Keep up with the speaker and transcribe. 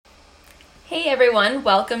Hey everyone,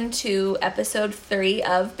 welcome to episode 3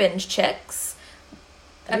 of Binge Chicks.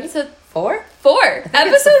 Episode 4? 4!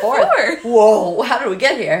 Episode 4! Whoa, how did we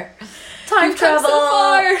get here? Time travel! So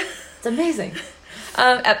far. It's amazing.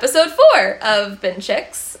 Episode 4 of Binge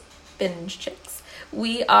Chicks.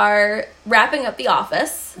 We are wrapping up The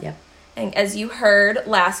Office. Yep. And as you heard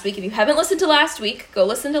last week, if you haven't listened to last week, go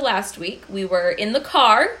listen to last week. We were in the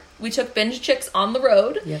car. We took Binge Chicks on the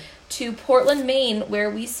road. Yep. To Portland, Maine, where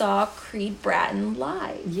we saw Creed Bratton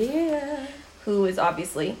live. Yeah. Who is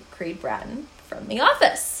obviously Creed Bratton from The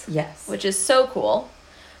Office. Yes. Which is so cool.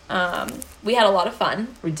 We had a lot of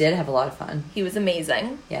fun. We did have a lot of fun. He was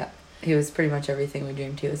amazing. Yeah. He was pretty much everything we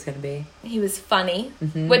dreamed he was going to be. He was funny,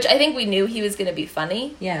 which I think we knew he was going to be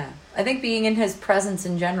funny. Yeah. I think being in his presence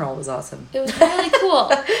in general was awesome. It was really cool.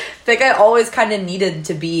 I think I always kind of needed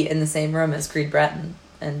to be in the same room as Creed Bratton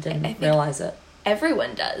and didn't realize it.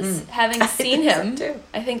 Everyone does. Having seen him, so too.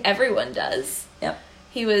 I think everyone does. Yep.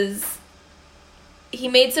 He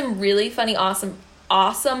made some really funny, awesome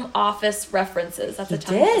Office references at the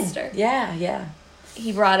tongue twister. Yeah.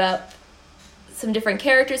 He brought up some different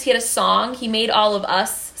characters. He had a song. He made all of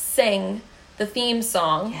us sing the theme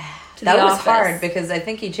song. Yeah. To that The was Office. Hard because I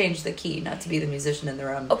think he changed the key not to be the musician in the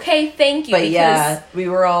room. Okay, thank you. But yeah, we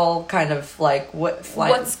were all kind of like,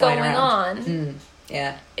 what's going on?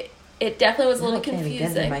 Yeah. It definitely was a little I can't even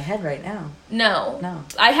confusing. get it in my head right now. No.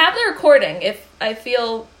 I have the recording. If I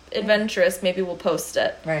feel adventurous, maybe we'll post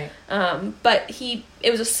it. Right. But it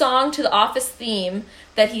was a song to the Office theme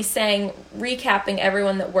that he sang, recapping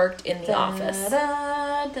everyone that worked in the office.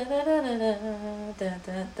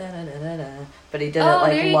 But he did it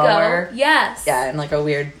like lower. Go. Yes. Yeah, and like a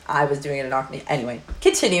weird. I was doing it an octave. Anyway,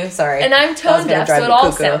 continue. Sorry. And I'm tone deaf, so it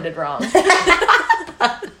all sounded wrong.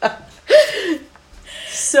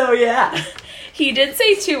 So yeah. He did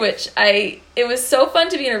say too, it was so fun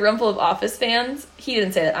to be in a room full of Office fans. He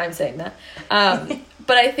didn't say that, I'm saying that.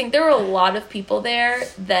 But I think there were a lot of people there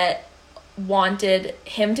that wanted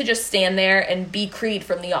him to just stand there and be Creed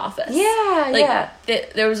from The Office. Yeah,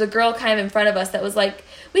 there was a girl kind of in front of us that was like,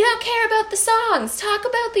 we don't care about the songs, talk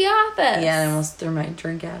about The Office. Yeah, I almost threw my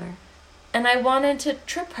drink at her. And I wanted to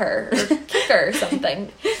trip her or kick her or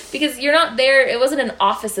something. Because you're not there. It wasn't an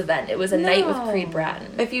Office event. It was a night with Creed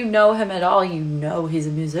Bratton. If you know him at all, you know he's a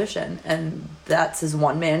musician. And that's his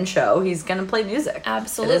one-man show. He's going to play music.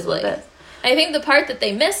 Absolutely. It is what it is. I think the part that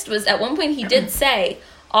they missed was at one point he did say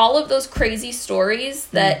all of those crazy stories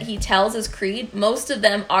that he tells as Creed, most of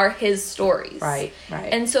them are his stories. Right.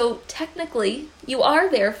 And so technically, you are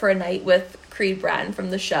there for a night with Creed Bratton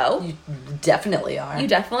from the show. You definitely are. You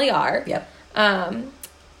definitely are. Yep.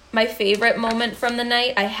 My favorite moment from the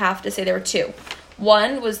night, I have to say there were two.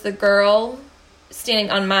 One was the girl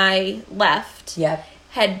standing on my left. Yep.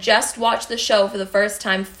 Had just watched the show for the first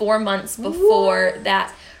time 4 months before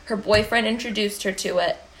that. Her boyfriend introduced her to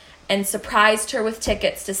it and surprised her with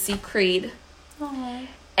tickets to see Creed. Aww.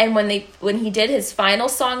 And when he did his final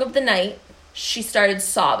song of the night, she started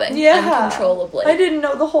sobbing uncontrollably. I didn't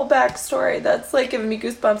know the whole backstory. That's like giving me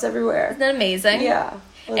goosebumps everywhere. Isn't that amazing? Yeah.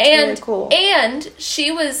 That's really cool. And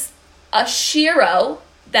she was a shero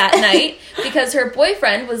that night because her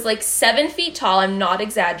boyfriend was like 7 feet tall. I'm not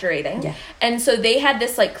exaggerating. Yeah. And so they had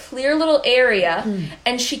this like clear little area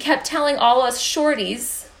and she kept telling all us short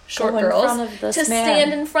girls to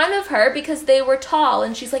stand in front of her because they were tall.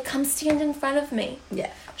 And she's like, come stand in front of me.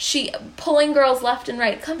 Yeah. She pulling girls left and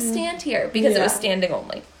right. Come stand here because it was standing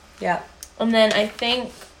only. Yeah. And then I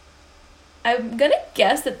think I'm going to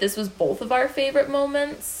guess that this was both of our favorite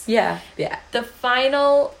moments. Yeah. The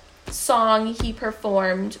final song he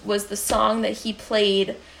performed was the song that he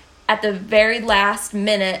played at the very last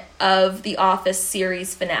minute of the Office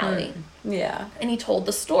series finale. Yeah. And he told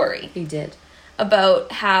the story. He did.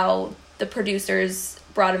 About how the producers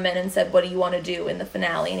brought him in and said, what do you want to do in the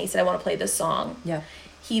finale? And he said, I want to play this song. Yeah.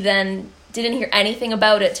 He then didn't hear anything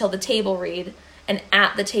about it till the table read. And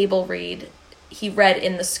at the table read, he read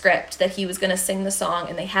in the script that he was going to sing the song,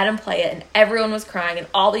 and they had him play it, and everyone was crying, and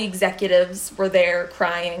all the executives were there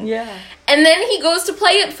crying. Yeah. And then he goes to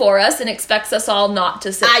play it for us and expects us all not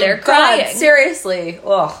to sit there crying. God, seriously.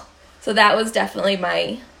 Ugh. So that was definitely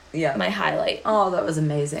my highlight. Oh, that was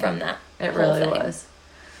amazing. From that It whole really thing. was.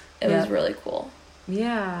 It was really cool.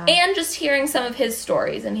 Yeah. And just hearing some of his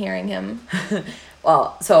stories and hearing him.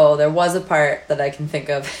 Well, so there was a part that I can think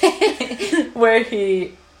of where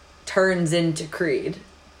he turns into Creed.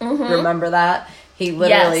 Remember that? He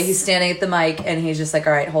literally, he's standing at the mic and he's just like,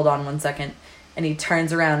 all right, hold on 1 second. And he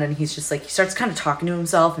turns around and he's just like, he starts kind of talking to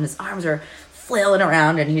himself and his arms are flailing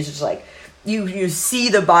around and he's just like, you see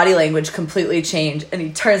the body language completely change and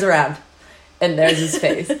he turns around and there's his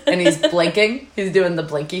face. And he's blinking. He's doing the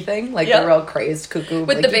blinky thing, like the real crazed cuckoo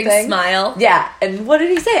with the big thing. smile. Yeah, and what did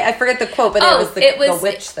he say? I forget the quote, but it was the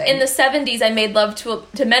witch thing. In the 70s, I made love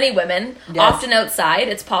to many women, often outside.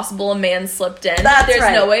 It's possible a man slipped in.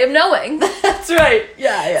 There's no way of knowing. That's right.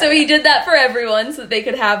 Yeah. So he did that for everyone so that they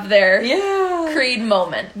could have their Creed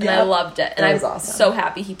moment. And I loved it. And I'm so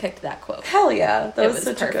happy he picked that quote. Hell yeah. That was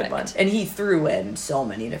such perfect. A good one. And he threw in so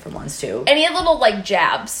many different ones, too. And he had little, like,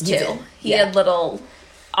 jabs, too. He had little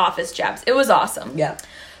office jabs. It was awesome. Yeah.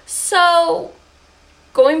 So,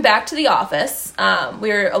 going back to the office, we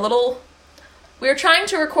were trying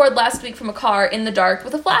to record last week from a car in the dark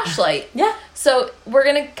with a flashlight. Yeah. So, we're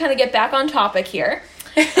going to kind of get back on topic here.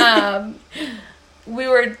 We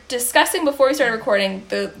were discussing before we started recording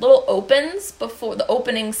the little opens before the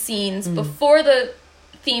opening scenes, before the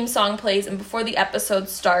theme song plays and before the episode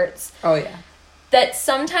starts. Oh, yeah. That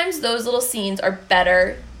sometimes those little scenes are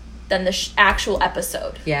better than the actual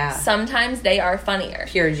episode. Yeah. Sometimes they are funnier.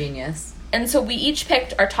 Pure genius. And so we each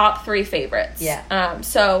picked our top 3 favorites. Yeah.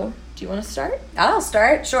 So, do you want to start? I'll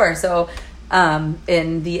start, sure. So,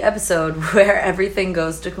 in the episode where everything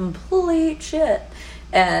goes to complete shit,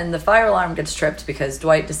 and the fire alarm gets tripped because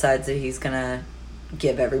Dwight decides that he's going to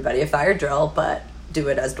give everybody a fire drill, but do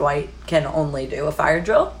it as Dwight can only do a fire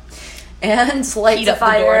drill. And lights a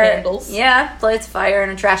fire. The door handles. Yeah, lights fire in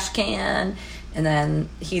a trash can. And then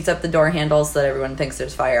heats up the door handles so that everyone thinks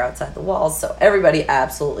there's fire outside the walls. So everybody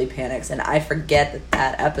absolutely panics. And I forget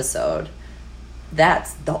that episode,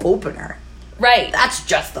 that's the opener. Right. That's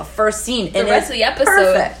just the first scene. The rest of the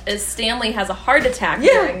episode is Stanley has a heart attack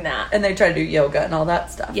during that. And they try to do yoga and all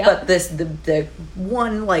that stuff. Yep. But the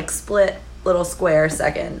one, like, split little square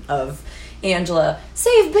second of Angela,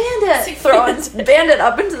 save Bandit! Throwing Bandit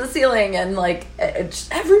up into the ceiling and, like, it's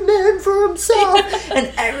every man for himself!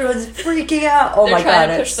 And everyone's freaking out. Oh, my God. They're trying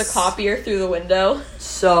to push the copier through the window.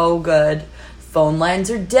 So good. Phone lines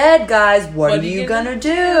are dead, guys. What are you gonna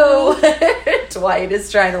do? Dwight is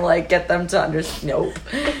trying to, like, get them to understand. Nope.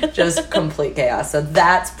 Just complete chaos. So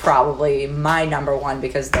that's probably my number one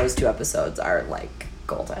because those 2 episodes are, like,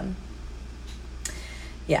 golden.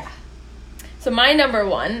 Yeah. So my number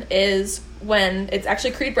one is when it's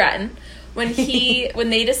actually Creed Bratton. When they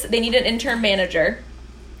need an interim manager.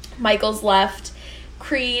 Michael's left.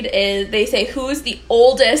 Creed they say, who's the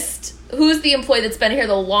employee that's been here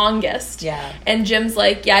the longest? Yeah. And Jim's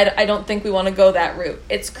like, I don't think we want to go that route.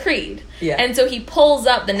 It's Creed. Yeah. And so he pulls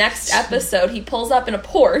up the next episode, he pulls up in a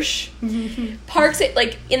Porsche, parks it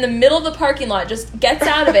like in the middle of the parking lot, just gets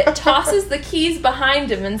out of it, tosses the keys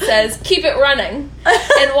behind him and says, keep it running,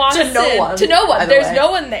 and walks to no one. To no one. There's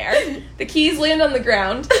no one there. The keys land on the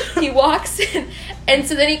ground. He walks in, and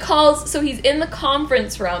so then he calls, so he's in the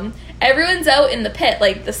conference room. Everyone's out in the pit,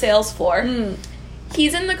 like the sales floor.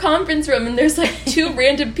 He's in the conference room, and there's, like, 2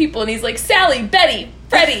 random people, and he's like, Sally, Betty,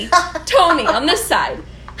 Freddie, Tony on this side,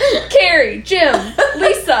 Carrie, Jim,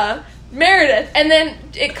 Lisa, Meredith. And then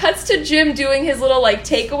it cuts to Jim doing his little, like,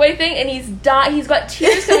 takeaway thing, and he's got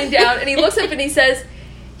tears coming down, and he looks up and he says,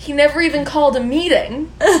 he never even called a meeting.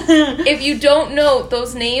 If you don't know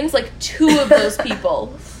those names, like, 2 of those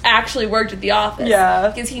people actually worked at the office. Yeah.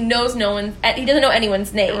 Because he knows he doesn't know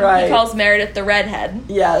anyone's name. Right. He calls Meredith the redhead.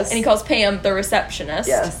 Yes. And he calls Pam the receptionist.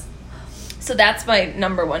 Yes. So that's my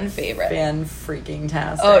number one favorite.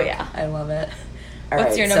 Fan-freaking-tastic. Oh, yeah. I love it.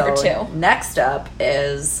 What's your number 2? Next up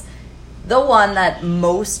is the one that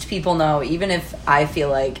most people know, even if I feel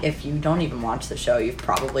like if you don't even watch the show, you've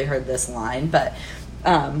probably heard this line, but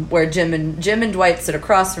where Jim and Dwight sit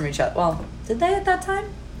across from each other. Well, did they at that time?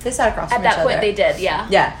 They sat across from each other. At that point, they did, yeah.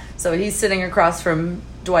 Yeah. So he's sitting across from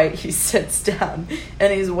Dwight. He sits down,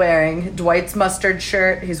 and he's wearing Dwight's mustard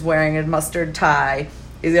shirt. He's wearing a mustard tie.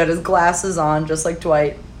 He's got his glasses on, just like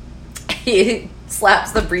Dwight. He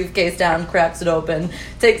slaps the briefcase down, cracks it open,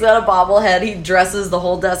 takes out a bobblehead. He dresses the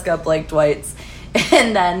whole desk up like Dwight's.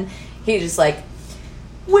 And then he's just like,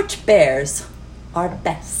 which bears are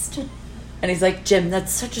best? And he's like, Jim,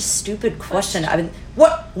 that's such a stupid question. I mean,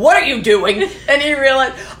 what are you doing? And he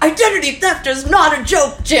realized, identity theft is not a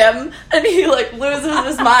joke, Jim. And he, like, loses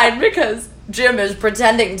his mind because Jim is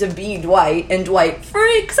pretending to be Dwight, and Dwight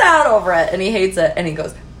freaks out over it, and he hates it. And he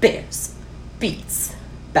goes, Bears beats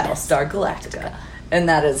Battlestar Galactica. And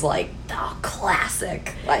that is, like, the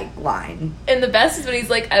classic, like, line. And the best is when he's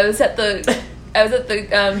like, I was at the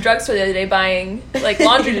drugstore the other day buying, like,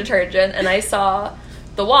 laundry detergent, and I saw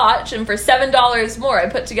the watch, and for $7 more, I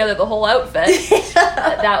put together the whole outfit.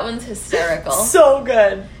 That one's hysterical. So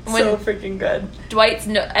good. So freaking good. Dwight's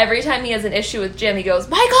every time he has an issue with Jim, he goes,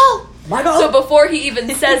 Michael! Michael! So before he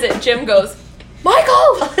even says it, Jim goes,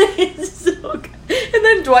 Michael! It's so good. And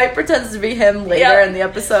then Dwight pretends to be him later in the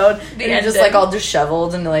episode. And he's just like all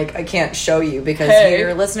disheveled and like, I can't show you because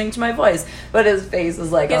you're listening to my voice. But his face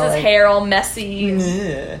is like, he has his hair all messy.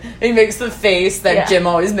 And he makes the face that Jim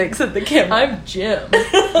always makes at the camera. I'm Jim.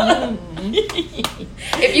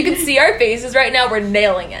 If you can see our faces right now, we're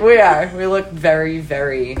nailing it. We are. We look very,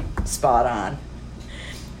 very spot on.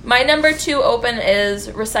 My number 2 open is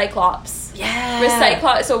Recyclops.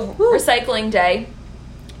 Yeah. So recycling day.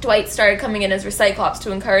 Dwight started coming in as Recyclops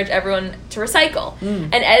to encourage everyone to recycle.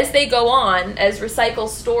 And as they go on, as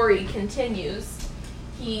Recycle's story continues,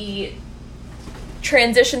 he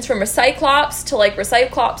transitions from Recyclops to like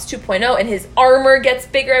Recyclops 2.0, and his armor gets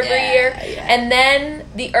bigger every year. Yeah. And then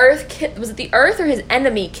the Earth, was it the Earth or his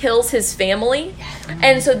enemy kills his family? Yeah.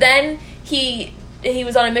 And so then he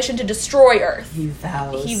was on a mission to destroy Earth. He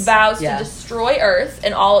vows to destroy Earth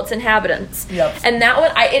and all its inhabitants. Yep. And that one,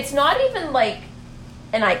 I not even like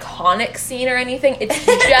an iconic scene or anything. It's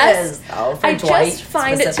just I just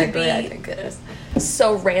find it to be I think it is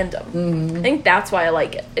so random. I think that's why I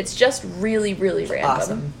like it. It's just really, really random.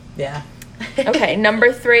 Awesome. Yeah. Okay,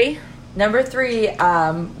 number 3. Number 3,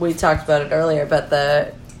 we talked about it earlier, but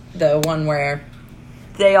the one where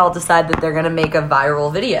they all decide that they're gonna make a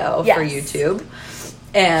viral video for YouTube.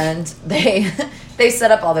 And they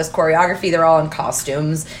set up all this choreography. They're all in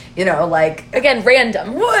costumes, you know, like... Again,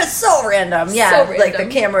 random. It's so random. Yeah, so random. Like the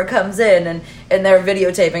camera comes in and they're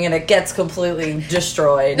videotaping and it gets completely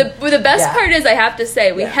destroyed. The best part is, I have to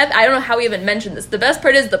say, I don't know how we haven't mentioned this. The best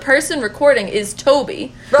part is the person recording is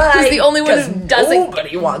Toby. Right. Who's the only one who doesn't...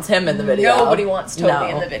 Nobody wants him in the video. Nobody wants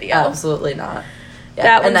Toby in the video. Absolutely not.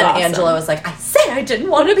 Yeah. And then awesome. Angela was like, I said I didn't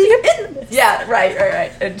want to be in this. Yeah,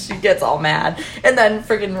 right. And she gets all mad. And then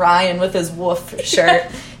freaking Ryan with his woof shirt,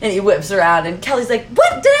 and he whips around, and Kelly's like,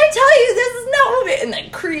 what did I tell you? This is not what we... And then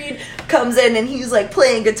Creed comes in, and he's like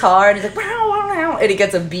playing guitar, and he's like, wow, wow, wow. And he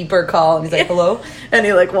gets a beeper call, and he's like, hello? And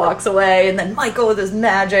he like walks away, and then Michael with his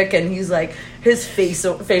magic, and he's like, his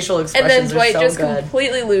facial expressions and then Dwight are so just good.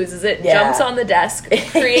 Completely loses it, jumps on the desk,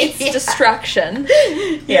 creates destruction.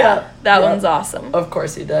 That one's awesome. Of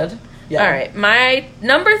course he did. Yeah. All right, my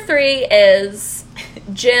number 3 is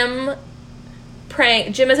Jim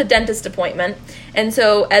has a dentist appointment, and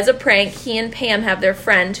so as a prank, he and Pam have their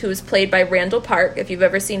friend who is played by Randall Park. If you've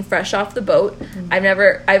ever seen Fresh Off the Boat,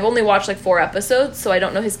 I've only watched like 4 episodes, so I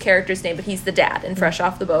don't know his character's name, but he's the dad in Fresh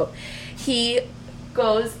Off the Boat. He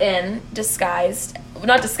goes in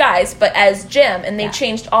not disguised, but as Jim, and they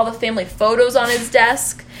changed all the family photos on his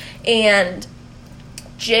desk, and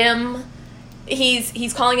Jim,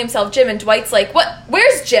 he's calling himself Jim, and Dwight's like, what?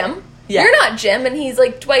 Where's Jim? Yeah. You're not Jim. And he's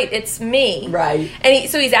like, Dwight, it's me. Right. And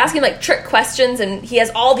he's asking like trick questions, and he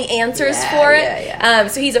has all the answers for it. Yeah.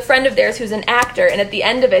 So he's a friend of theirs who's an actor, and at the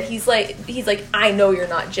end of it, he's like, I know you're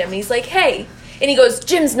not Jim. And he's like, hey. And he goes,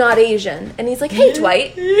 Jim's not Asian. And he's like, hey,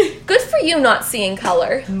 Dwight, good for you not seeing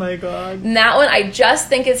color. Oh my God. And that one I just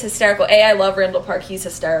think is hysterical. I love Randall Park. He's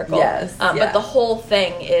hysterical. Yes. But the whole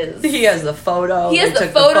thing is... He has the photo. He has the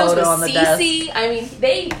photos with Cece. I mean,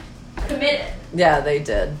 they committed. Yeah, they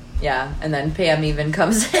did. Yeah. And then Pam even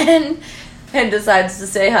comes in and decides to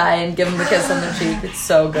say hi and give him a kiss on the cheek. It's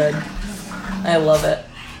so good. I love it.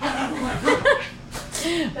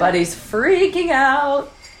 Buddy's freaking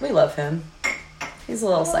out. We love him. He's a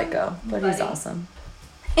little psycho, but he's awesome.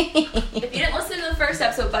 If you didn't listen to the first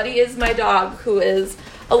episode, Buddy is my dog who is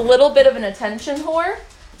a little bit of an attention whore.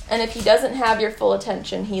 And if he doesn't have your full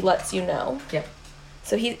attention, he lets you know. Yep.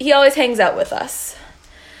 So he always hangs out with us.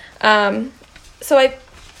 So I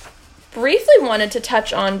briefly wanted to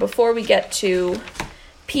touch on, before we get to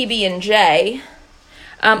PB&J...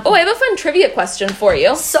 I have a fun trivia question for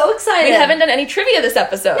you. So excited. We haven't done any trivia this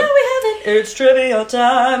episode. No, we haven't. It's trivia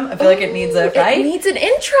time. I feel like it needs a, right? It needs an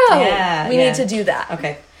intro. Yeah. We need to do that.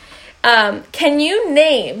 Okay. Can you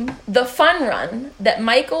name the fun run that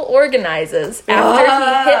Michael organizes after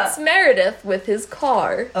he hits Meredith with his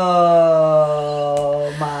car?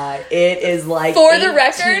 Oh, my. It is like for the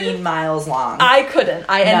record, 18 miles long. I couldn't.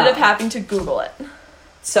 I ended up having to Google it.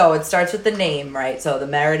 So it starts with the name, right? So the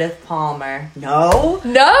Meredith Palmer. No?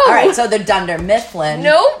 No. All right, so the Dunder Mifflin.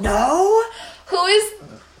 Nope. No? Who is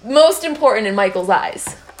most important in Michael's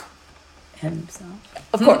eyes? Himself.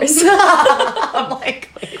 Of course. I'm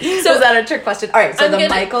like, so is that a trick question? All right, so the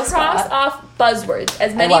Michael cross Scott. off buzzwords,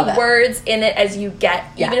 as many words in it as you get,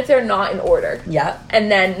 even if they're not in order. Yeah.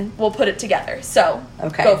 And then we'll put it together. So,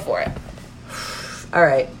 go for it. All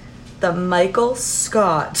right. The Michael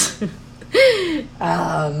Scott. You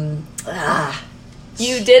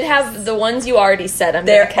did have the ones you already said.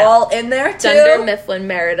 They're all in there too. Dunder Mifflin,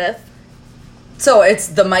 Meredith. So it's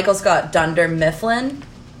the Michael Scott Dunder Mifflin.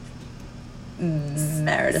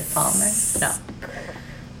 Meredith Palmer.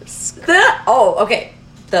 No. Okay.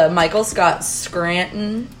 The Michael Scott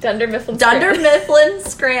Scranton. Dunder Mifflin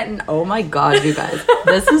Scranton. Oh my god, you guys.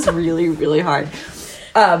 This is really, really hard.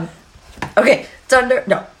 Okay.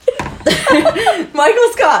 Michael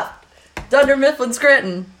Scott. Dunder Mifflin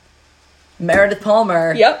Scranton. Meredith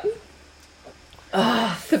Palmer. Yep.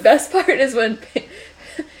 The best part is when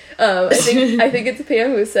I think it's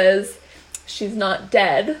Pam who says she's not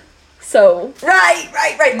dead. So right.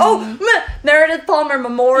 Meredith Palmer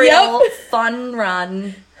Memorial Fun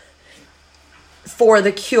Run for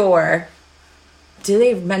the Cure. Do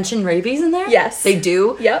they mention rabies in there? Yes, they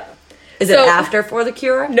do. Yep. Is it after For the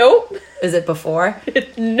Cure? Nope. Is it before?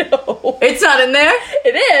 No, it's not in there.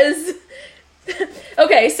 It is.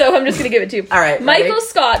 Okay, so I'm just going to give it to you. All right. Michael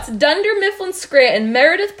Scott's Dunder Mifflin Scranton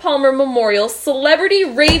Meredith Palmer Memorial Celebrity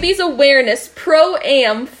Rabies Awareness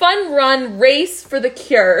Pro-Am Fun Run Race for the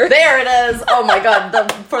Cure. There it is. Oh my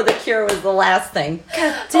god, For the Cure was the last thing.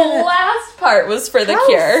 The last part was For the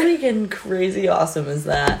Cure. How freaking crazy awesome is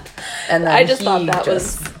that? And then I just thought that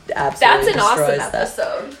was absolutely that's an awesome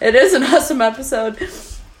episode. It is an awesome episode.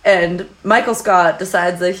 And Michael Scott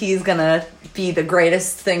decides that he's gonna be the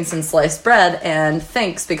greatest thing since sliced bread, and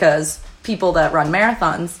thinks because people that run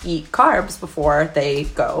marathons eat carbs before they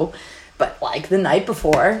go, but like the night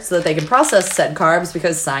before, so that they can process said carbs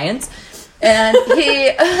because science. And he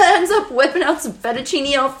ends up whipping out some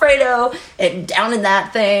fettuccine Alfredo and downing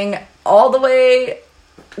that thing all the way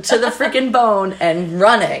to the freaking bone and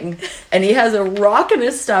running. And he has a rock in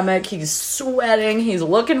his stomach. He's sweating. He's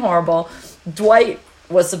looking horrible. Dwight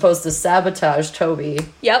was supposed to sabotage Toby.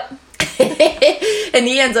 Yep. And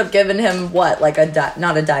he ends up giving him what, like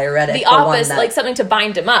not a diuretic, the office, like something to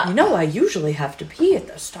bind him up. I usually have to pee at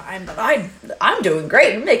this time, but I'm doing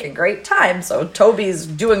great. I'm making great time. So Toby's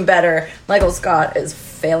doing better. Michael Scott is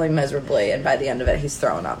failing miserably, and by the end of it, he's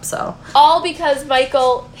throwing up. So all because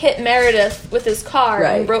Michael hit Meredith with his car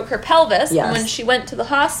and broke her pelvis. Yes. And when she went to the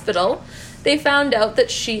hospital, they found out that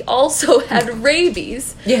she also had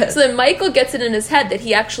rabies. Yes. So then Michael gets it in his head that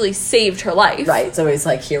he actually saved her life. Right. So he's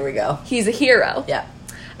like, here we go. He's a hero. Yeah.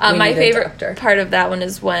 My favorite part of that one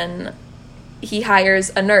is when he hires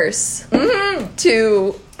a nurse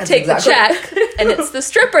to take the check, and it's the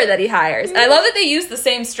stripper that he hires. And I love that they use the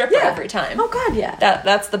same stripper every time. Oh God, yeah.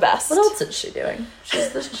 That's the best. What else is she doing? She's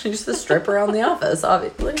the stripper on The Office,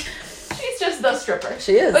 obviously. She's just the stripper.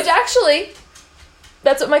 She is. Which actually,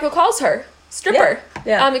 that's what Michael calls her. Stripper.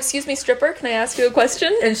 Yeah. Excuse me, stripper, can I ask you a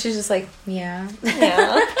question? And she's just like, yeah.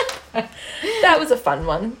 That was a fun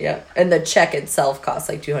one. Yeah. And the check itself costs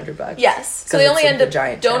like $200. Yes. So they only end up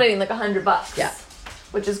donating like $100. Yeah.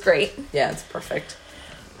 Which is great. Yeah, it's perfect.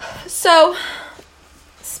 So,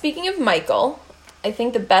 speaking of Michael, I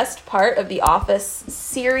think the best part of the Office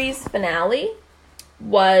series finale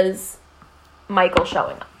was Michael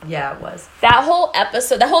showing up. Yeah, it was. That whole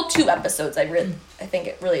episode, that whole 2 episodes, I think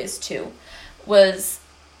it really is 2, was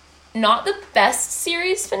not the best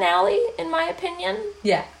series finale, in my opinion.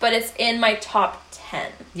 Yeah. But it's in my top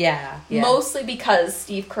 10. Yeah. Mostly because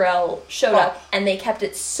Steve Carell showed up and they kept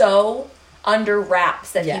it so under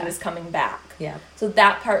wraps that he was coming back. Yeah. So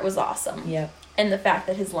that part was awesome. Yeah. And the fact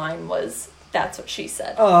that his line was, "That's what she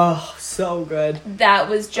said." Oh, so good. That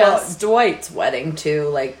was just... Dwight's wedding, too.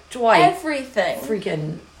 Like, Dwight... Everything.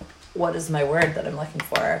 Freaking... What is my word that I'm looking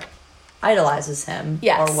for? Idolizes him.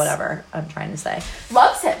 Yes. Or whatever I'm trying to say.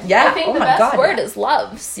 Loves him. Yeah. I think the best word is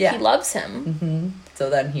loves. Yeah. He loves him. Mm-hmm.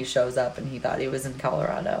 So then he shows up and he thought he was in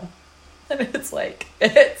Colorado. And it's like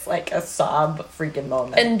a sob freaking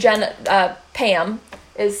moment. And Pam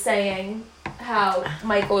is saying how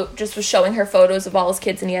Michael just was showing her photos of all his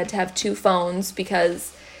kids and he had to have 2 phones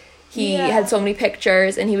because he had so many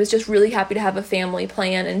pictures and he was just really happy to have a family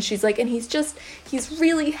plan. And she's like, and he's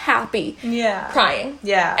really happy. Yeah. Crying.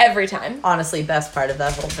 Yeah. Every time. Honestly, best part of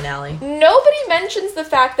that whole finale. Nobody mentions the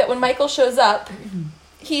fact that when Michael shows up,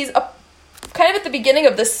 he's kind of at the beginning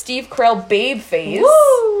of the Steve Carell babe phase.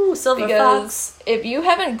 Woo! Silver Fox. If you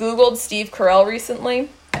haven't Googled Steve Carell recently,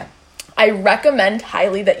 I recommend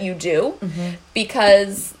highly that you do,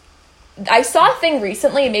 because I saw a thing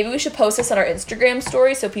recently, and maybe we should post this on our Instagram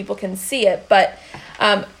story so people can see it, but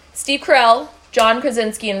Steve Carell, John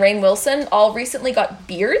Krasinski, and Rainn Wilson all recently got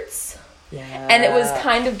beards. Yeah. And it was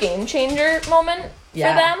kind of game changer moment for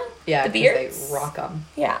them. Yeah, the beards. they rock them.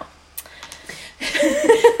 Yeah.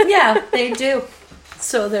 Yeah, they do.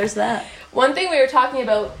 So there's that. One thing we were talking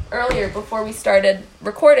about earlier before we started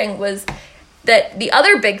recording was that the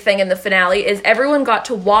other big thing in the finale is everyone got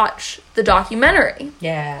to watch the documentary.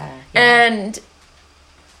 Yeah. And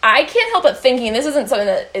I can't help but thinking, this isn't something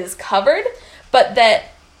that is covered, but that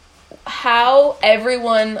how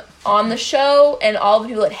everyone on the show and all the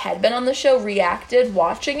people that had been on the show reacted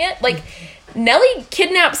watching it. Like, Nellie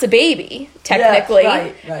kidnaps a baby, technically.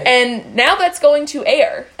 Yeah, right. And now that's going to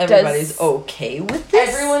air. Everybody's okay with this?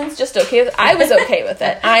 Everyone's just okay with it. I was okay with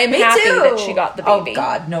it. I am happy too. that she got the baby. Oh,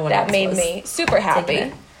 God, no one that else made was me super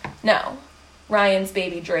happy. No. Ryan's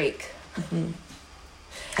baby Drake. Mm-hmm.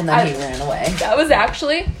 And then he ran away. That was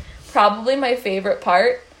actually probably my favorite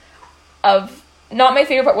part of... Not my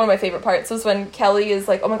favorite part, one of my favorite parts was when Kelly is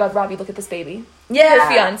like, oh my God, Robbie, look at this baby. Yeah. Her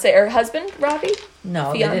fiance, or husband, Robbie?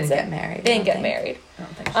 No, fiance. They didn't get married. They didn't get married. I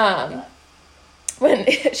don't think so. When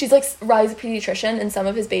she's like, Robbie's a pediatrician and some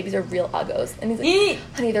of his babies are real uggos. And he's like,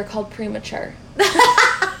 honey, they're called premature.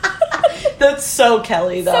 That's so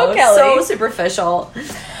Kelly, though. So Kelly. So superficial.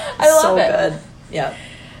 I love so it. Good.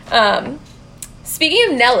 Yeah.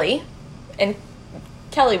 Speaking of Nellie, and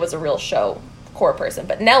Kelly was a real show core person,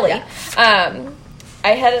 but Nellie,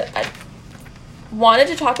 I wanted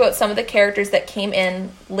to talk about some of the characters that came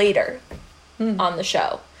in later on the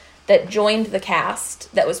show that joined the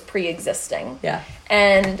cast that was pre-existing. Yeah.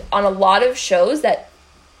 And on a lot of shows that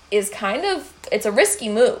is kind of, it's a risky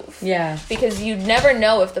move. Yeah. Because you never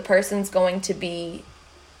know if the person's going to be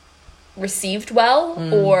received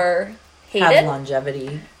well or hated. Have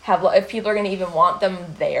longevity. If people are going to even want them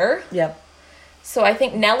there. Yep. So I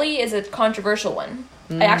think Nellie is a controversial one.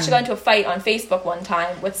 I actually got into a fight on Facebook one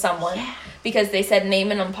time with someone because they said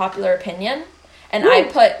name an unpopular opinion. And I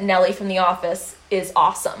put Nellie from The Office is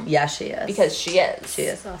awesome. Yeah, she is. Because she is. She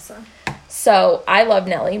is awesome. So I love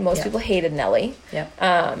Nellie. Most people hated Nellie. Yep.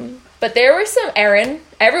 But there were some Erin.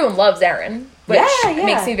 Everyone loves Erin. Which Yeah.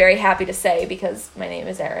 makes me very happy to say because my name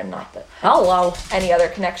is Erin. Not that Hello. any other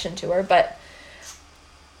connection to her. But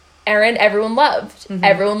Erin, everyone loved.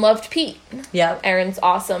 Everyone loved Pete. Yep. Erin's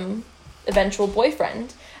awesome eventual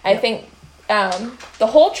boyfriend. I think the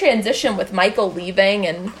whole transition with Michael leaving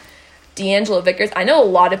and D'Angelo Vickers, I know a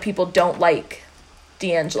lot of people don't like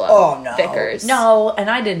D'Angelo Vickers. No, and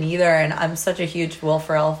I didn't either, and I'm such a huge Will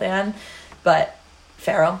Ferrell fan, but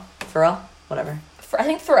Ferrell, whatever. I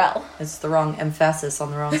think Pharrell. It's the wrong emphasis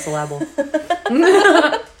on the wrong syllable.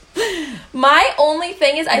 My only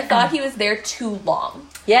thing is I thought he was there too long.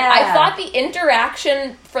 Yeah. I thought the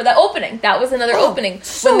interaction for the opening, that was another opening.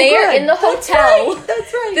 So when they are good. in the hotel.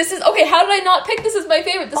 That's right. This is, okay, how did I not pick this as my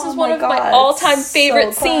favorite? This is one my of my God, all-time so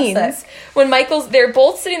favorite scenes. classic. When they're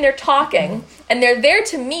both sitting there talking, and they're there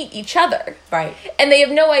to meet each other. Right. And they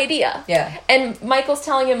have no idea. Yeah. And Michael's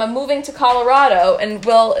telling him, I'm moving to Colorado, and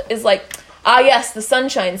Will is like, yes, the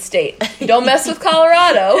Sunshine State. Don't mess with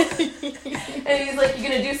Colorado. And he's like, you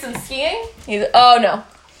gonna do some skiing? He's like, oh, no.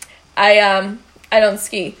 I don't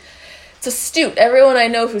ski. It's astute. Everyone I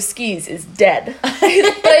know who skis is dead. But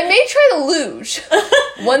I may try to luge.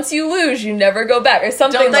 Once you luge, you never go back, or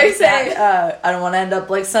something Don't they like say, that. I don't want to end up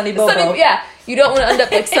like Sonny Bobo. You don't want to end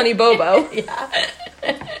up like Sonny Bobo.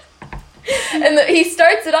 And he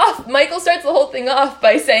starts it off. Michael starts the whole thing off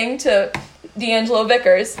by saying to D'Angelo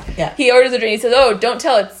Vickers, he orders a drink. He says, "Oh, don't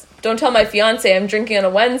tell my fiance I'm drinking on a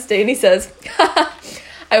Wednesday." And he says,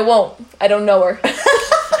 "I won't. I don't know her."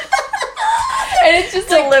 And it's just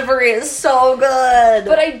delivery is so good.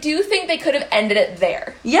 But I do think they could have ended it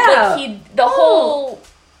there. Yeah. Whole.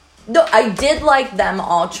 No, I did like them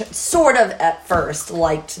all, sort of at first,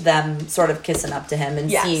 liked them sort of kissing up to him and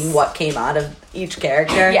seeing what came out of each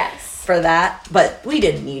character. Yes. For that. But we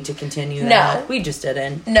didn't need to continue that. No. We just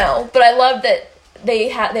didn't. No, but I love that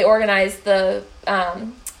they organized the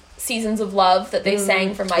Seasons of Love that they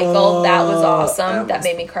sang for Michael. That was awesome. That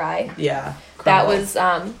made me cry. Yeah. That was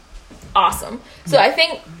awesome. So I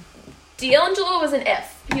think D'Angelo was an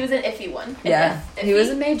if. He was an iffy one. He was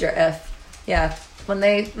a major if. Yeah. When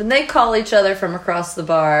they call each other from across the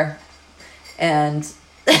bar and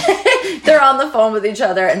they're on the phone with each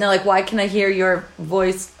other and they're like, why can I hear your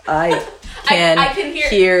voice? I can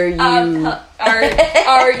hear you.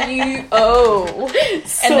 Are you? Oh.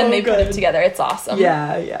 So and then they good. put it together. It's awesome.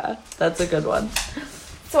 Yeah. That's a good one.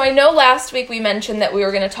 So I know last week we mentioned that we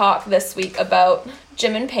were going to talk this week about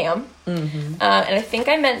Jim and Pam. Mm-hmm. And I think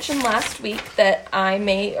I mentioned last week that I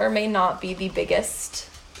may or may not be the biggest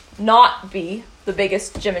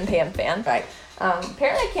Jim and Pam fan. Right.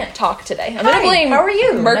 Apparently I can't talk today. I'm going to blame how are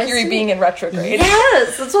you? Mercury being in retrograde.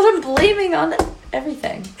 Yes, that's what I'm blaming on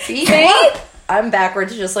everything. See? I'm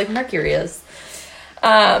backwards just like Mercury is.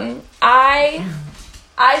 I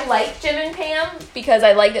like Jim and Pam because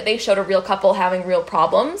I like that they showed a real couple having real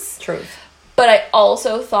problems. Truth. But I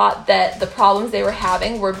also thought that the problems they were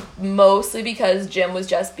having were mostly because Jim was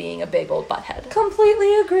just being a big old butthead.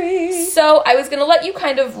 Completely agree. So I was going to let you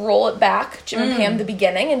kind of roll it back, Jim and Pam, the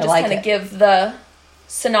beginning, and just kind of give the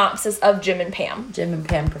synopsis of Jim and Pam. Jim and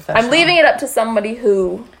Pam professional. I'm leaving it up to somebody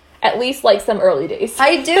who at least likes them early days.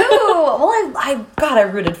 I do. Well, I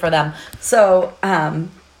rooted for them. So,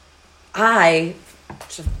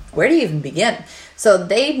 where do you even begin? So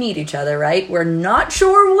they meet each other, right? We're not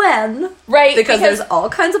sure when. Right. Because there's all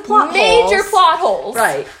kinds of plot holes. Major plot holes.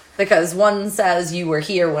 Right. Because one says you were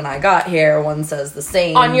here when I got here. One says the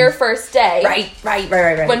same. On your first day.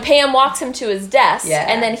 Right. When Pam walks him to his desk. Yeah.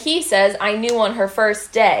 And then he says, I knew on her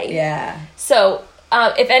first day. Yeah. So,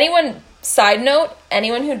 if anyone, side note,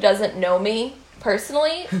 anyone who doesn't know me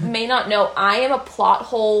personally may not know, I am a plot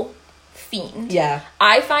hole fiend. Yeah.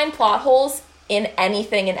 I find plot holes in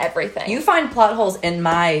anything and everything. You find plot holes in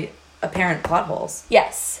my apparent plot holes.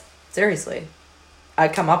 Yes. Seriously. I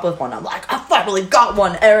come up with one. I'm like, I finally got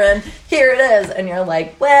one, Erin. Here it is. And you're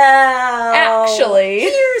like, well, actually,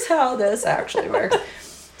 here's how this actually works.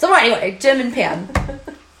 So anyway, Jim and Pam.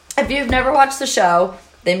 If you've never watched the show,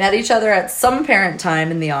 they met each other at some apparent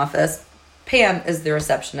time in the office. Pam is the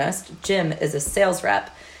receptionist. Jim is a sales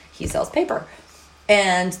rep. He sells paper.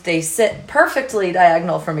 And they sit perfectly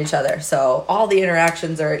diagonal from each other. So all the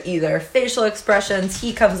interactions are either facial expressions.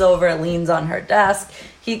 He comes over, leans on her desk.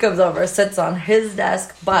 He comes over, sits on his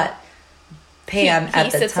desk. But Pam at the time...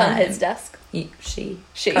 He sits on his desk?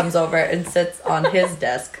 She comes over and sits on his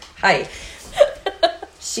desk. Hi.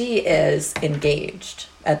 She is engaged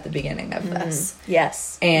at the beginning of this.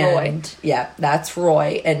 Yes. And Roy. Yeah, that's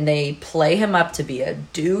Roy. And they play him up to be a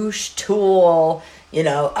douche tool. You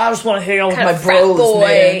know, I just want to hang out with my bros, boy,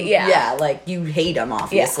 man. Yeah. Yeah, like, you hate him,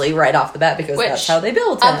 obviously, right off the bat, because that's how they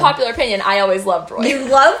built him. Unpopular opinion, I always loved Roy. You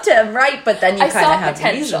loved him, right? But then you kind of have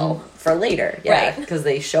potential reason for later. Yeah, because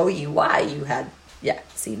they show you why you had,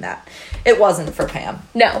 seen that. It wasn't for Pam.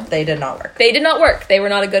 No. They did not work. They did not work. They were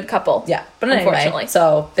not a good couple. Yeah. But unfortunately. Anyway,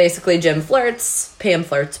 so basically Jim flirts, Pam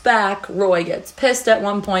flirts back, Roy gets pissed at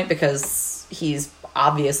one point because he's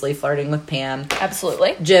obviously flirting with Pam.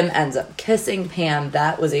 Absolutely. Jim ends up kissing Pam.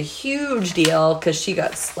 That was a huge deal because she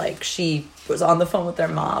was on the phone with their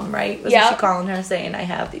mom, right? Wasn't she calling her saying, I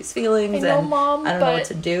have these feelings and Mom, I don't know what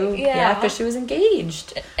to do? Yeah, because she was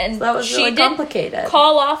engaged. And so that was really complicated.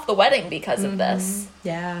 Call off the wedding because of this.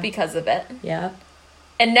 Yeah. Because of it. Yeah.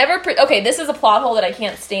 And okay, this is a plot hole that I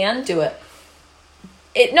can't stand. Do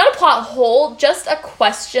it. Not a plot hole, just a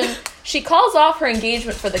question. She calls off her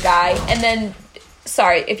engagement for the guy, and then...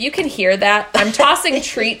 Sorry, if you can hear that, I'm tossing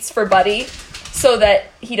treats for Buddy so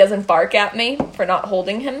that he doesn't bark at me for not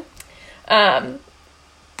holding him.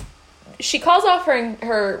 She calls off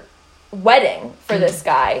her wedding for this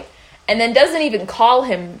guy and then doesn't even call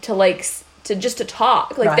him to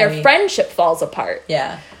talk. Like, their friendship falls apart.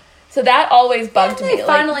 Yeah. So that always bugged me. They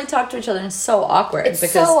finally talk to each other, and it's so awkward.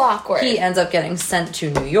 It's so awkward. He ends up getting sent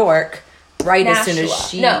to New York as soon as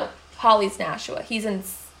she... No, Holly's Nashua. He's in...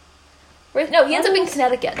 No, he ends up in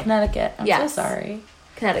Connecticut. I'm so sorry.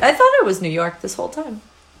 Connecticut. I thought it was New York this whole time.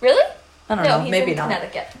 Really? I don't know. He's Maybe in not.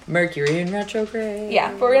 Connecticut. Mercury in retrograde.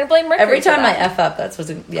 Yeah, but we're going to blame Mercury. Every time I F up, that's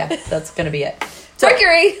going to be it. So,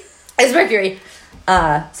 Mercury! It's Mercury.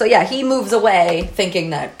 So yeah, he moves away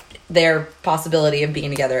thinking that their possibility of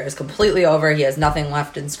being together is completely over. He has nothing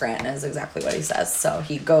left in Scranton, is exactly what he says. So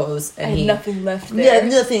he goes and I have nothing left there. Yeah,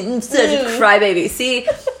 nothing. I'm such a crybaby. See...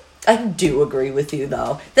 I do agree with you,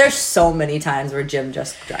 though. There's so many times where Jim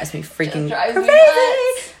just drives me freaking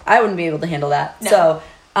crazy. I wouldn't be able to handle that. No. So,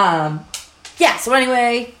 so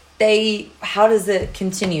anyway, how does it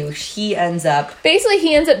continue? He ends up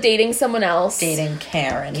dating someone else. Dating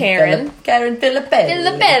Karen. Karen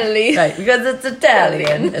Filippelli. Right, because it's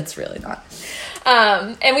Italian. It's really not.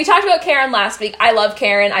 And we talked about Karen last week. I love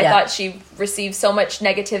Karen. I thought she received so much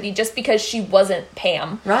negativity just because she wasn't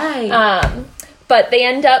Pam. Right. But they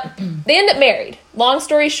end up married. Long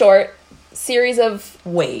story short, series of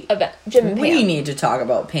events. Jim and Pam. We need to talk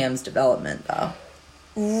about Pam's development, though.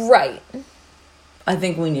 Right. I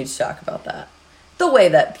think we need to talk about that. The way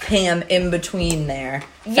that Pam, in between there,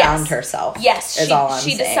 found herself. Yes.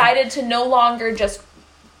 She decided to no longer just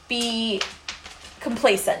be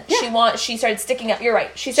complacent. Yeah. She started sticking up. You're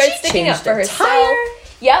right. She started sticking up for herself.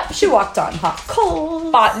 Yep. She walked on hot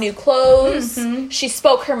coals. Bought new clothes. Mm-hmm. She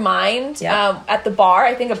spoke her mind at the bar.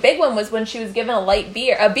 I think a big one was when she was given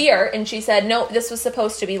a beer, and she said, no, this was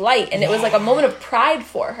supposed to be light. And it was like a moment of pride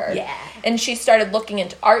for her. Yeah. And she started looking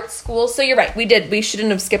into art school. So you're right. We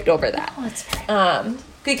shouldn't have skipped over that. Oh, that's right.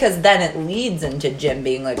 Because then it leads into Jim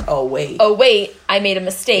being like, oh, wait, I made a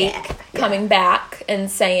mistake coming back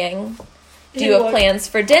and saying... do you have plans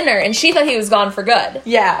for dinner? And she thought he was gone for good.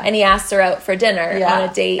 Yeah. And he asked her out for dinner on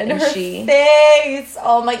a date. And her she... face.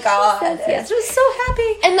 Oh, my God. Says, yes. She was so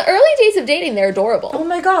happy. And the early days of dating, they're adorable. Oh,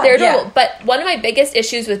 my God. They're adorable. Yeah. But one of my biggest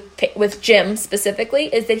issues with Jim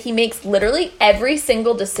specifically is that he makes literally every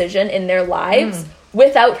single decision in their lives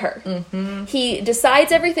without her. Mm-hmm. He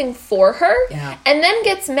decides everything for her and then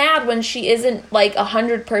gets mad when she isn't like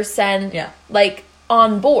 100% like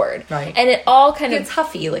on board. Right. And it all kind of... It's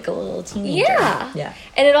huffy like a little teenager. Yeah.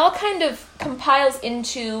 And it all kind of compiles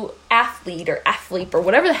into Athlete or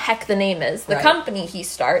whatever the heck the name is. The company he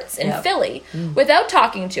starts in Philly without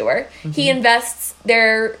talking to her. Mm-hmm. He invests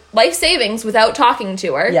their life savings without talking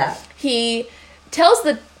to her. Yeah. He tells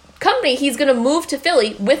the company he's going to move to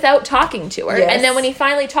Philly without talking to her. Yes. And then when he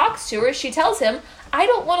finally talks to her, she tells him, I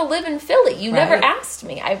don't want to live in Philly. You never asked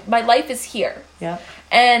me. My life is here. Yeah.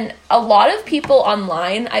 And a lot of people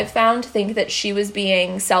online, I've found, think that she was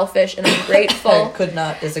being selfish and ungrateful. I could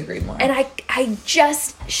not disagree more. And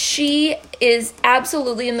she is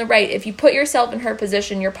absolutely in the right. If you put yourself in her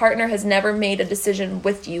position, your partner has never made a decision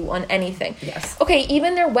with you on anything. Yes. Okay,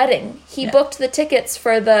 even their wedding. He booked the tickets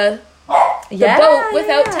for the boat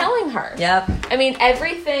without telling her. Yep. I mean,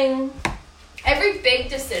 every big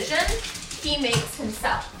decision he makes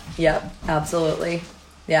himself. Yep, absolutely.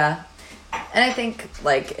 Yeah. And I think,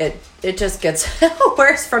 like, it just gets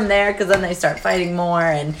worse from there, because then they start fighting more,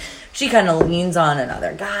 and she kind of leans on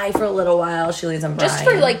another guy for a little while. She leans on Brian. Just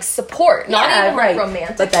for, like, support, not even, like,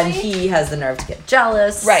 romantically. But then he has the nerve to get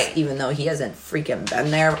jealous. Right. Even though he hasn't freaking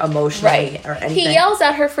been there emotionally or anything. He yells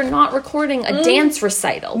at her for not recording a dance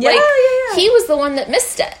recital. Yeah, like, he was the one that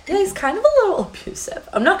missed it. Yeah, he's kind of a little abusive.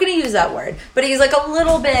 I'm not going to use that word, but he's, like, a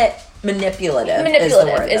little bit... Manipulative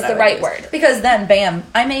is the right word. Because then, bam,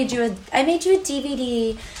 I made you a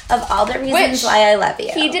DVD of all the reasons why I love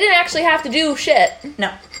you. He didn't actually have to do shit.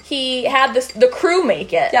 No. He had the crew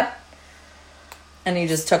make it. Yep. And he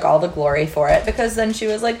just took all the glory for it, because then she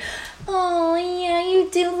was like, oh, yeah, you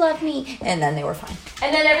do love me. And then they were fine.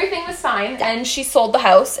 And then everything was fine, and she sold the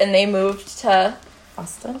house, and they moved to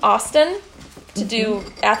Austin to do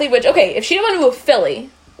Athlete, which, okay, if she didn't want to move to Philly...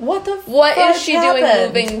 What is she doing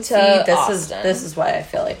moving to Austin? This is why I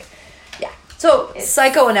feel like... Yeah. So,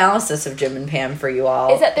 psychoanalysis of Jim and Pam for you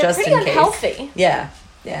all. Is that they're pretty unhealthy. Yeah.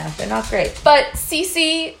 Yeah, they're not great. But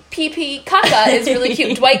Cece Pee Kaka is really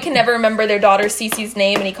cute. Dwight can never remember their daughter Cece's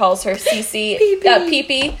name, and he calls her Cece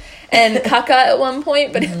Pee and Kaka at one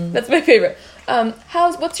point, but that's my favorite.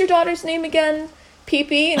 What's your daughter's name again?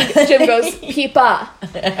 Pee? And Jim goes, Peepa.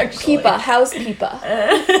 Peepa. How's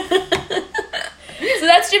Peepa? So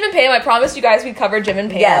that's Jim and Pam. I promised you guys we'd cover Jim and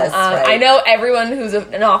Pam. Yes, right. I know everyone who's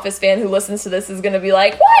an Office fan who listens to this is going to be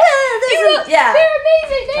like, what? They're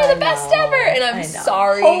amazing. They're the best ever. And I'm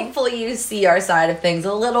sorry. Hopefully you see our side of things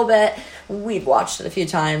a little bit. We've watched it a few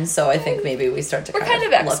times, so I think maybe we start to kind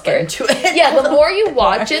of look into it. Yeah, the more you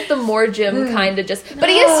watch it, the more Jim kind of just... But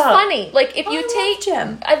he is funny. Like, if you take...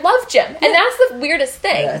 Jim. I love Jim. And that's the weirdest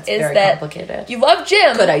thing. Yeah, is very that complicated. You love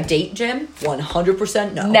Jim. Could I date Jim?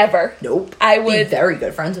 100% no. Never. Nope. I would... be very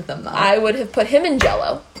good friends with him, though. I would have put him in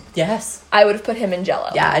Jello. Yes. I would have put him in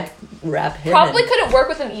Jello. Yeah, I'd wrap him Probably couldn't work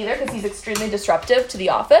with him either, because he's extremely disruptive to the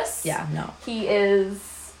office. Yeah, no. He is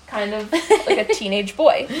kind of like a teenage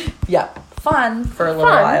boy. Yeah. Fun for a little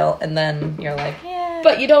while, and then you're like, yeah.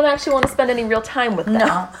 But you don't actually want to spend any real time with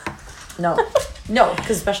them. No,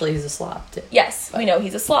 because especially he's a slob, too. Yes, we know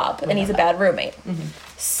he's a slob, and he's a bad roommate. Mm-hmm.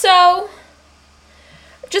 So,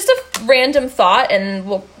 just a random thought, and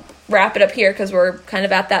we'll wrap it up here, because we're kind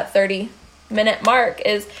of at that 30-minute mark,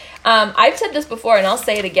 is... I've said this before, and I'll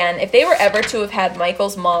say it again. If they were ever to have had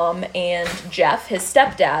Michael's mom and Jeff, his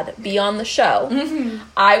stepdad, be on the show,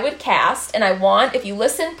 I would cast, and I want, if you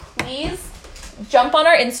listen, please jump on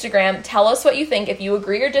our Instagram, tell us what you think, if you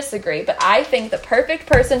agree or disagree, but I think the perfect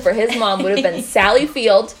person for his mom would have been Sally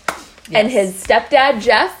Field, and his stepdad,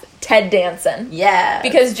 Jeff, Ted Danson. Yeah.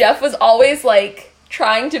 Because Jeff was always, like,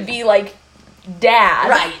 trying to be, like, dad.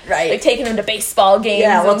 Right. Like, taking him to baseball games.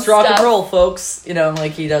 Yeah, let's rock and roll, folks. You know,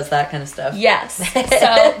 like, he does that kind of stuff. Yes.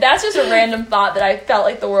 So, that's just a random thought that I felt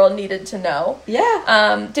like the world needed to know.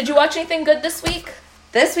 Yeah. Did you watch anything good this week?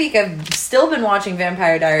 This week, I've still been watching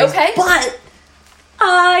Vampire Diaries. Okay. But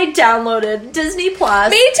I downloaded Disney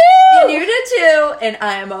Plus. Me too! And you did too. And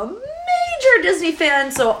I am a major Disney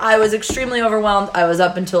fan, so I was extremely overwhelmed. I was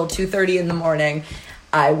up until 2:30 in the morning.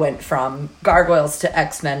 I went from Gargoyles to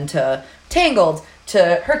X-Men to Tangled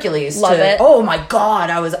to Hercules. Love it. Oh my God,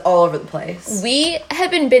 I was all over the place. We have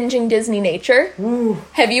been binging Disney Nature. Ooh.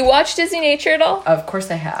 Have you watched Disney Nature at all? Of course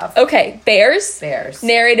I have. Okay, Bears. Bears.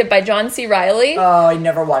 Narrated by John C. Reilly. Oh, I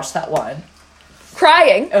never watched that one.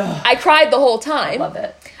 crying. Ugh. I cried the whole time. Love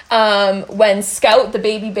it. When Scout, the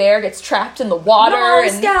baby bear, gets trapped in the water. No,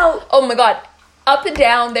 and Scout. Oh my god. Up and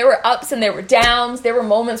down. There were ups and there were downs. There were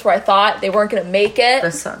moments where I thought they weren't going to make it.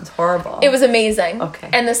 This sounds horrible. It was amazing. Okay.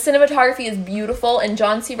 And the cinematography is beautiful, and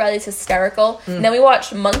John C. Reilly's hysterical. And then we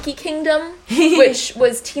watched Monkey Kingdom, which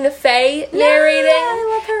was Tina Fey narrating.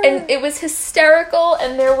 I love her. And it was hysterical,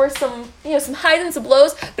 and there were some highs and some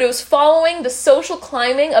lows, but it was following the social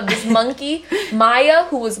climbing of this monkey, Maya,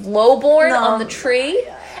 who was lowborn on the tree.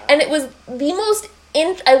 And it was the most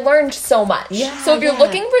I learned so much. Yeah, so if you're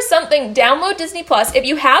looking for something, download Disney Plus. If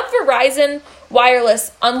you have Verizon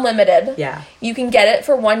Wireless Unlimited, you can get it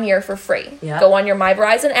for 1 year for free. Yeah. Go on your My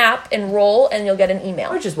Verizon app, enroll, and you'll get an email.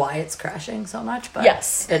 Which is why it's crashing so much, but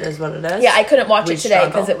yes, it is what it is. Yeah, I couldn't watch it today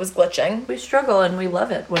because it was glitching. We struggle, and we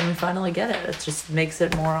love it when we finally get it. It just makes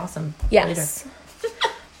it more awesome. Yes.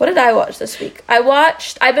 What did I watch this week?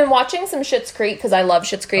 I've been watching some Schitt's Creek because I love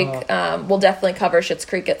Schitt's Creek. We'll definitely cover Schitt's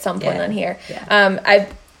Creek at some point on here. Yeah.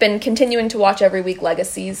 I've been continuing to watch every week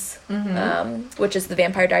Legacies, which is the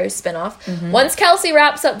Vampire Diaries spinoff. Once Kelsey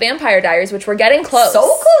wraps up Vampire Diaries, which we're getting close. So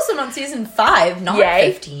close, I'm on season 5, not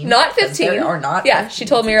 15. Not 15. Or not Yeah, 15. she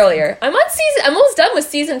told me earlier. I'm almost done with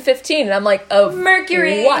season 15, and I'm like, oh,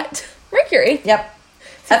 Mercury. What? Mercury. Yep.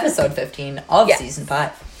 Episode 15 of season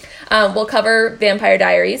 5. We'll cover Vampire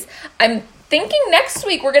Diaries. I'm thinking next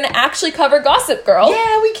week we're going to actually cover Gossip Girl.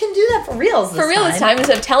 Yeah, we can do that for reals this time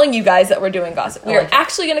instead of telling you guys that we're doing Gossip. We're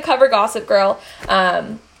actually going to cover Gossip Girl.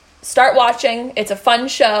 Start watching. It's a fun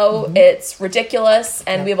show. It's ridiculous,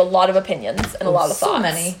 and we have a lot of opinions and a lot of thoughts. So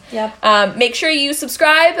many. Yep. Make sure you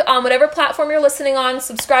subscribe on whatever platform you're listening on.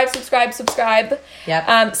 Subscribe.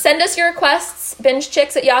 Yep. Send us your requests,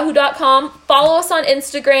 bingechicks@yahoo.com. Follow us on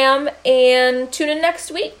Instagram, and tune in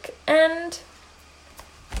next week and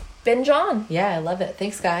binge on. Yeah, I love it.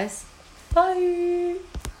 Thanks, guys. Bye.